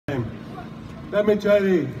let me tell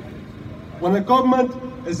you, when the government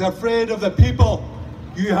is afraid of the people,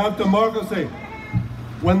 you have democracy.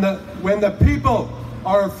 When the people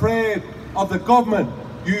are afraid of the government,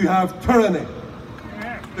 you have tyranny.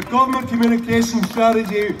 The government communication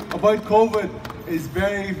strategy about COVID is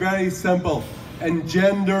very, very simple.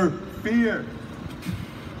 Engender fear.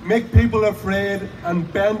 Make people afraid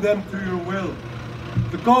and bend them to your will.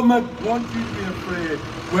 The government wants you to be afraid,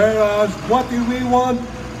 whereas what do we want?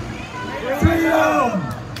 Freedom!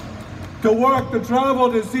 To work, to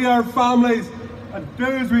travel, to see our families, and do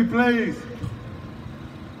as we please.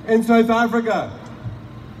 In South Africa,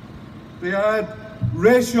 they had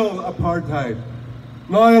racial apartheid.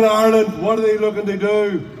 Now in Ireland, what are they looking to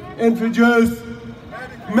do? Introduce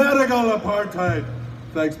medical apartheid.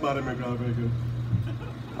 Thanks, Madam McGrath, very good.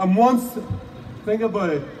 And once, think about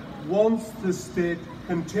it, once the state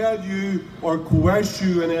can tell you or coerce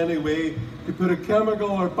you in any way to put a chemical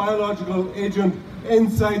or biological agent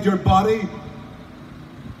inside your body,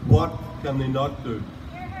 what can they not do?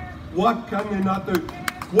 What can they not do?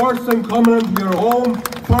 Worse than coming into your home,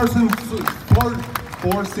 forcing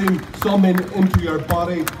something into your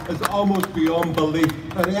body is almost beyond belief.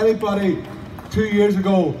 And anybody 2 years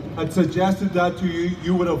ago had suggested that to you,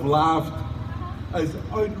 you would have laughed as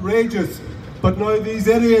outrageous. But now these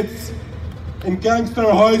idiots in Gangster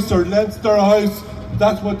House or Leinster House,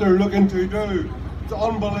 that's what they're looking to do. It's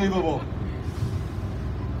unbelievable.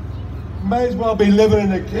 Might as well be living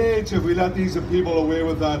in a cage if we let these people away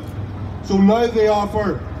with that. So now they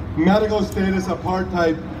offer medical status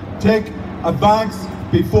apartheid. Take a vax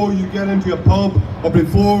before you get into a pub or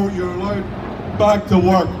before you're allowed back to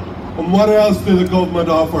work. And what else do the government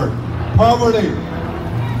offer? Poverty.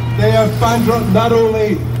 They have bankrupt. Not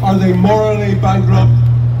only are they morally bankrupt,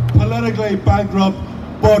 politically bankrupt,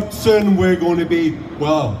 but soon we're going to be,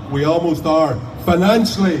 well, we almost are,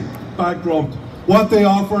 financially bankrupt. What they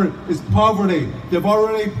offer is poverty. They've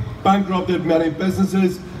already bankrupted many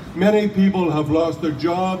businesses. Many people have lost their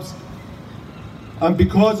jobs. And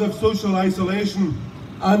because of social isolation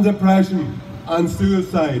and depression and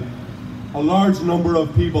suicide, a large number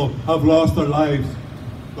of people have lost their lives.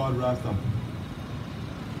 God rest them.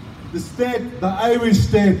 The state, the Irish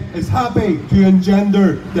state, is happy to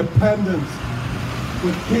engender dependence.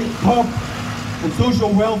 With COP and social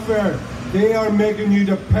welfare, they are making you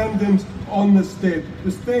dependent on the state.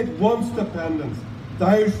 The state wants dependence. The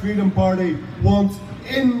Irish Freedom Party wants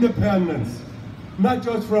independence. Not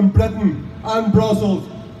just from Britain and Brussels,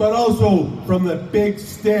 but also from the big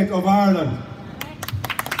state of Ireland.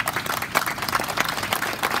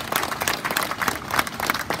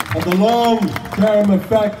 And the long-term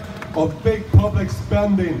effect of big public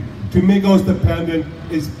spending to make us dependent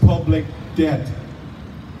is public debt.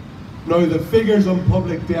 Now the figures on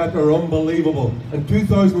public debt are unbelievable. In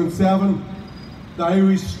 2007, the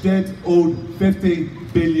Irish state owed €50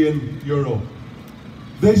 billion.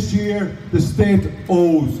 This year, the state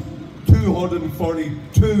owes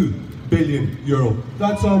 €242 billion.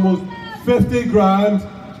 That's almost 50 grand,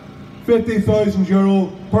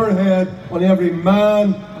 €50,000 per head on every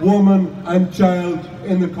man, woman and child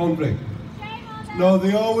in the country. Now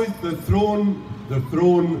they're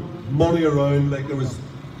throwing money around like there was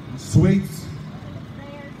sweets,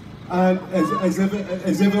 and as if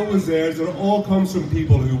it was theirs. It all comes from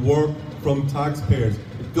people who work, from taxpayers.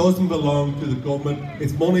 It doesn't belong to the government.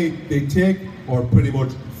 It's money they take or pretty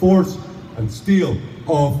much force and steal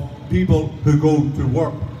of people who go to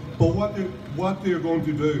work. But what they're going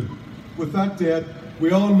to do with that debt,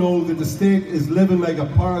 we all know that the state is living like a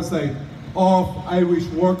parasite off Irish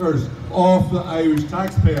workers, off the Irish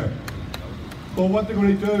taxpayer. But what they're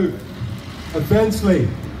going to do, eventually,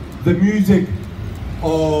 the music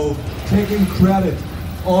of taking credit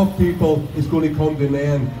of people is going to come to an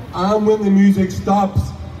end. And when the music stops,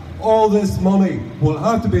 all this money will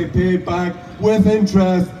have to be paid back with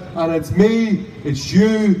interest, and it's me, it's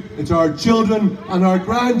you, it's our children and our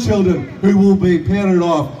grandchildren who will be paying it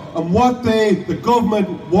off. And what the government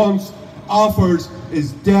offers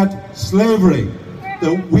is debt slavery.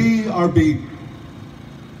 That we are being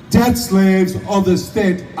debt slaves of the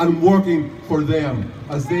state and working for them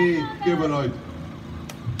as they give it out.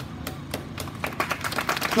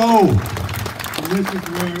 So, this is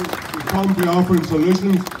where we come to offering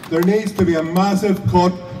solutions. There needs to be a massive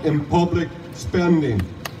cut in public spending.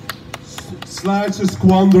 Slash the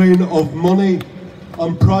squandering of money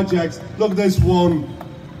on projects. Look at this one,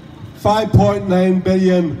 5.9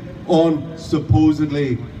 billion on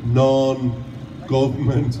supposedly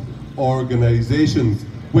non-government organisations,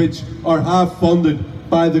 which are half funded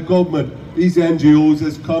by the government. These NGOs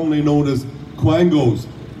is commonly known as quangos.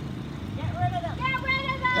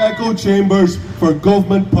 echo chambers for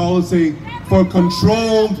government policy, for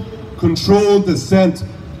controlled dissent.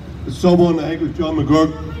 Someone, I think it was John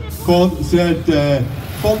McGurk, said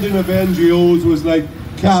funding of NGOs was like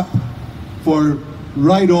CAP for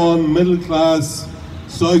right-on middle-class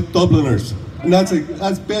South Dubliners, and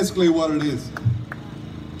that's basically what it is.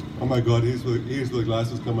 Oh my God, here's the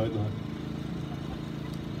glasses come out now.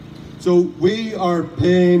 So we are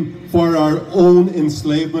paying for our own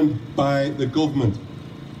enslavement by the government.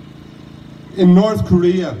 In North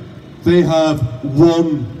Korea, they have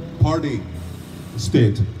one-party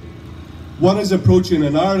state. What is approaching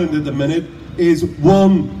in Ireland at the minute is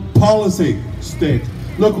one policy state.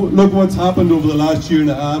 Look what's happened over the last year and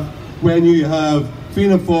a half when you have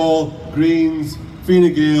Fianna Fáil, Greens,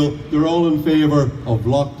 Fine Gael, they're all in favour of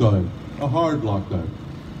lockdown, a hard lockdown.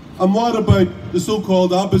 And what about the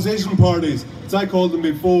so-called opposition parties, as I called them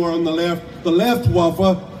before, on the left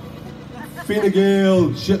waffa, Fine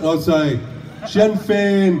Gael, Sinn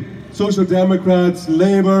Féin, Social Democrats,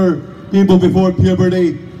 Labour, People Before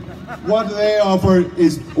Puberty. What they offer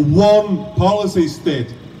is one policy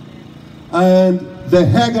state. And the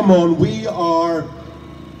hegemon, we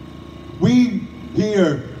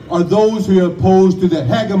here are those who are opposed to the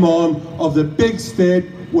hegemon of the big state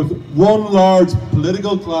with one large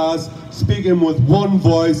political class speaking with one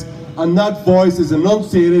voice, and that voice is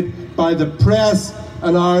enunciated by the press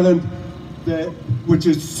in Ireland, which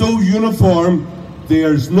is so uniform.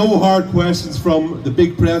 There's no hard questions from the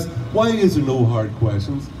big press. Why is there no hard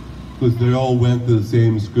questions? Because they all went to the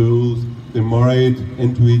same schools, they married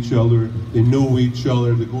into each other, they know each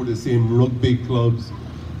other, they go to the same rugby clubs.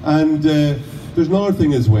 And there's another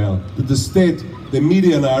thing as well, that the state, the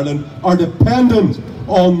media in Ireland, are dependent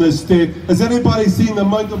on the state. Has anybody seen the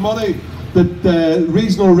amount of money that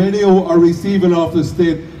regional radio are receiving off the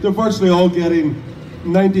state? They're virtually all getting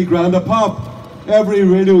 90 grand a pop, every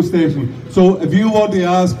radio station. So if you want to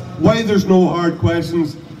ask why there's no hard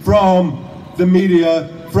questions from the media,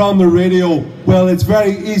 from the radio, well, it's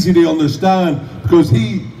very easy to understand, because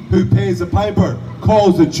he who pays the piper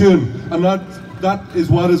calls the tune, and that is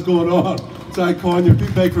what is going on. Sorry, Con, you're too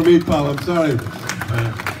big for me, pal, I'm sorry.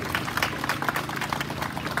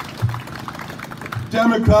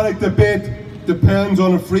 Democratic debate depends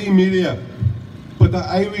on a free media, but the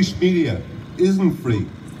Irish media isn't free.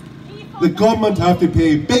 The government have to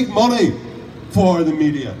pay big money for the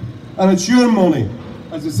media, and it's your money.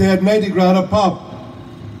 As I said, 90 grand a pop.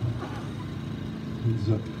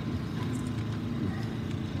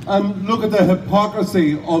 And look at the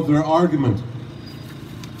hypocrisy of their argument.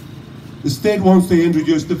 The state wants to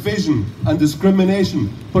introduce division and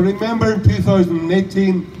discrimination. But remember in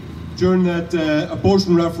 2018, during that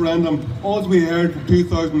abortion referendum, all we heard in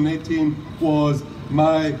 2018 was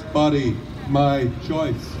my body, my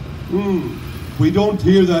choice. We don't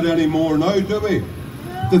hear that anymore now, do we?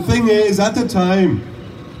 The thing is, at the time,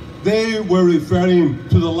 they were referring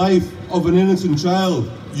to the life of an innocent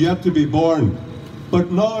child yet to be born.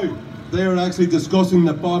 But now they are actually discussing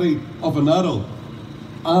the body of an adult,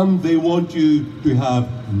 and they want you to have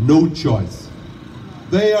no choice.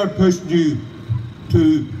 They are pushing you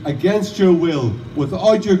to, against your will,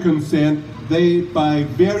 without your consent. They, by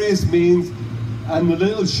various means, and the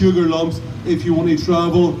little sugar lumps, if you want to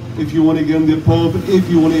travel, if you want to get in the pub, if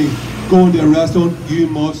you want to go into a restaurant, you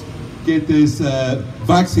must get this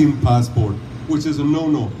vaccine passport, which is a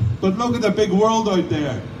no-no. But look at the big world out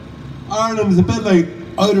there. Ireland is a bit like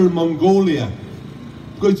outer Mongolia,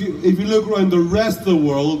 because if you look around the rest of the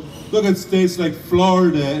world, look at states like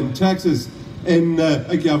Florida and Texas, in the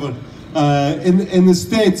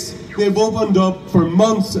States, they've opened up for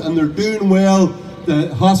months and they're doing well.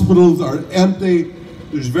 The hospitals are empty,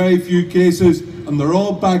 there's very few cases, and they're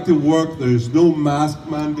all back to work. There's no mask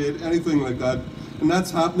mandate, anything like that, and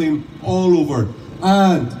that's happening all over.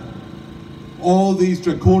 And all these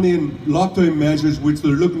draconian lockdown measures which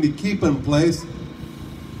they're looking to keep in place,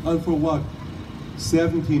 and for what?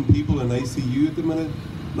 17 people in ICU at the minute?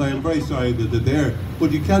 Now, I'm very sorry that they're there,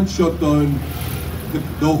 but you can't shut down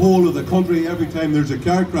the whole of the country every time there's a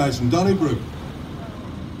car crash in Donnybrook.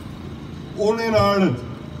 Only in Ireland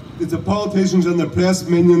is the politicians and the press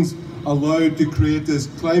minions allowed to create this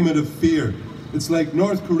climate of fear. It's like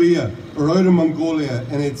North Korea or outer Mongolia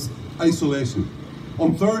in its isolation.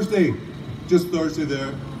 On Thursday, just Thursday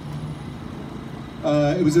there,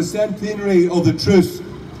 it was a centenary of the truce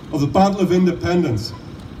of the Battle of Independence.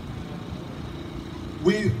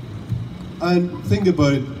 And think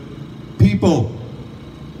about it, people,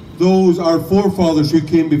 those our forefathers who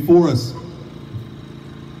came before us,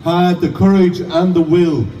 had the courage and the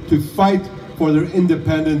will to fight for their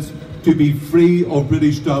independence, to be free of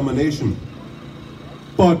British domination.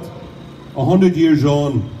 But 100 years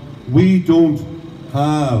on, we don't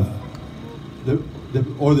have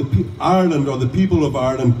Ireland or the people of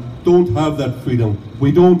Ireland don't have that freedom.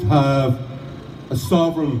 We don't have a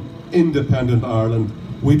sovereign, independent Ireland.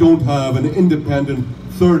 We don't have an independent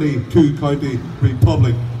 32 county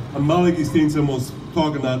republic. And Malachy Steenson will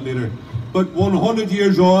talk on that later. But 100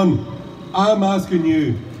 years on, I'm asking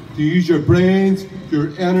you to use your brains,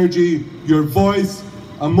 your energy, your voice,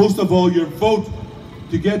 and most of all your vote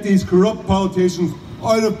to get these corrupt politicians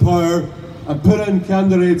out of power and put in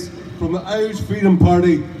candidates from the Irish Freedom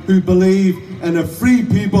Party who believe in a free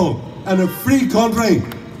people and a free country.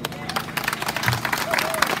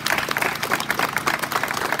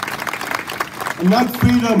 And that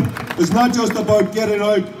freedom is not just about getting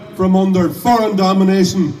out from under foreign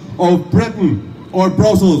domination of Britain or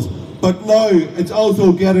Brussels, but now it's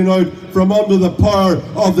also getting out from under the power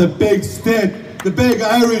of the big state, the big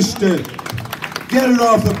Irish state. Get it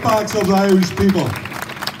off the backs of the Irish people.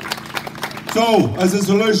 So, as a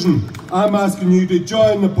solution, I'm asking you to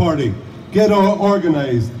join the party, get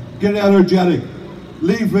organised, get energetic,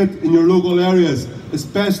 leaflet in your local areas,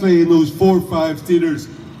 especially in those 4 or 5 theatres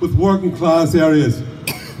with working class areas.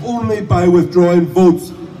 Only by withdrawing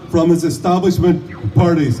votes from its establishment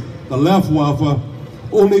parties, the Left Wafa,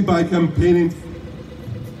 only by campaigning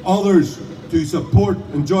others to support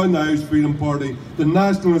and join the Irish Freedom Party, the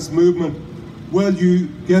nationalist movement, will you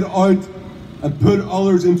get out and put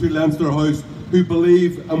others into Leinster House who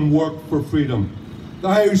believe and work for freedom. The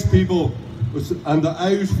Irish people and the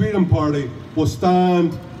Irish Freedom Party will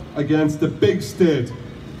stand against the big state,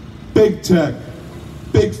 big tech,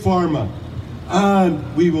 big pharma,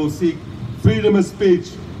 and we will seek freedom of speech,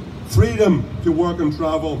 freedom to work and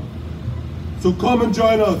travel. So come and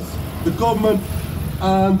join us. The government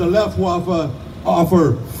and the Left Wafa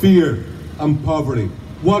offer fear and poverty.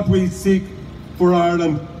 What we seek for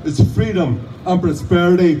Ireland is freedom and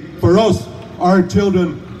prosperity for us, our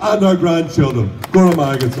children and our grandchildren. Go to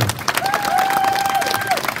my